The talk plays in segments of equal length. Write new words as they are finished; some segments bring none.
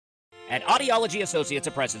At Audiology Associates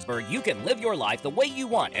of Prestonsburg, you can live your life the way you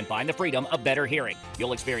want and find the freedom of better hearing.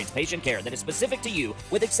 You'll experience patient care that is specific to you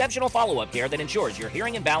with exceptional follow-up care that ensures your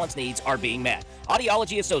hearing and balance needs are being met.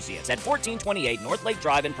 Audiology Associates at 1428 North Lake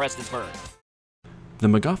Drive in Prestonsburg. The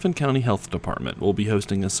Magoffin County Health Department will be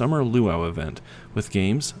hosting a summer luau event with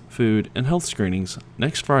games, food, and health screenings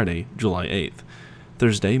next Friday, July 8th.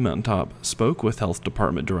 Thursday, Mountaintop spoke with Health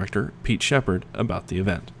Department Director Pete Shepard about the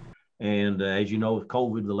event. And as you know, with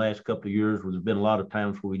COVID the last couple of years, there's been a lot of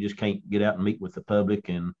times where we just can't get out and meet with the public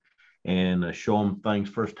and show them things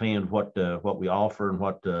firsthand, what we offer and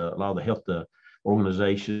what a lot of the health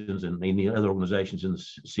organizations and any other organizations in the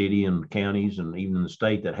city and counties and even in the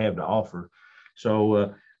state that have to offer.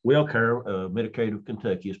 So WellCare, Medicaid of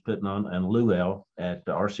Kentucky, is putting on a luau at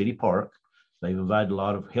our city park. They've invited a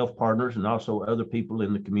lot of health partners and also other people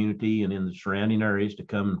in the community and in the surrounding areas to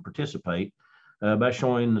come and participate by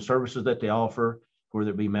showing the services that they offer, whether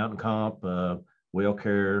it be Mountain Comp,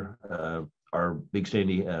 WellCare, our Big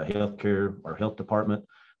Sandy Healthcare, our health department.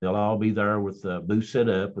 They'll all be there with booths set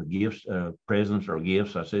up with gifts, presents or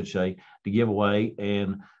gifts, I should say, to give away.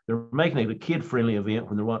 And they're making it a kid-friendly event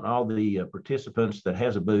when they want all the participants that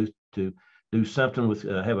has a booth to do something with,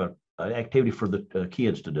 have an activity for the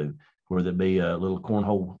kids to do, whether it be a little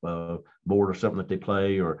cornhole board or something that they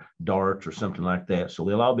play, or darts or something like that. So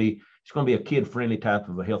they'll all be, it's going to be a kid-friendly type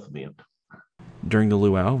of a health event. During the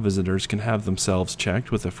luau, visitors can have themselves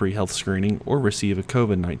checked with a free health screening or receive a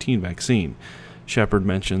COVID-19 vaccine. Shepard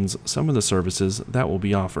mentions some of the services that will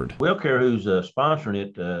be offered. WellCare, who's sponsoring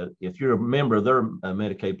it, if you're a member of their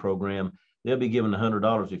Medicaid program, they'll be giving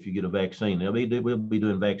 $100 if you get a vaccine. We'll be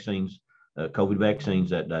doing vaccines, COVID vaccines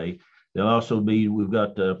that day. They'll also be, we've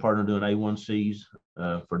got a partner doing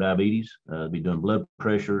A1Cs for diabetes, be doing blood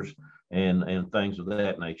pressures and things of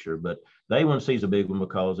that nature. But the A1C is a big one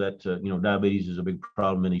because that, diabetes is a big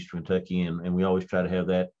problem in Eastern Kentucky, and we always try to have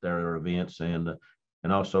that at our events,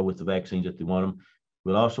 and also with the vaccines if they want them.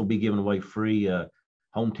 We'll also be giving away free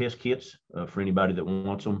home test kits for anybody that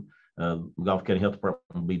wants them. Magoffin County Health Department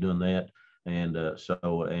will be doing that. And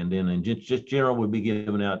then in just general, we'll be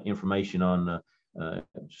giving out information on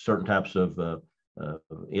certain types of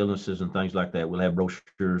illnesses and things like that. We'll have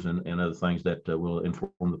brochures and other things that will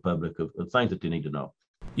inform the public of things that they need to know.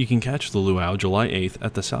 You can catch the luau July 8th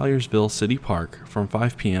at the Salyersville City Park from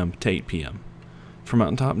 5 p.m. to 8 p.m. For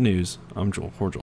Mountaintop News, I'm Joel Cordial.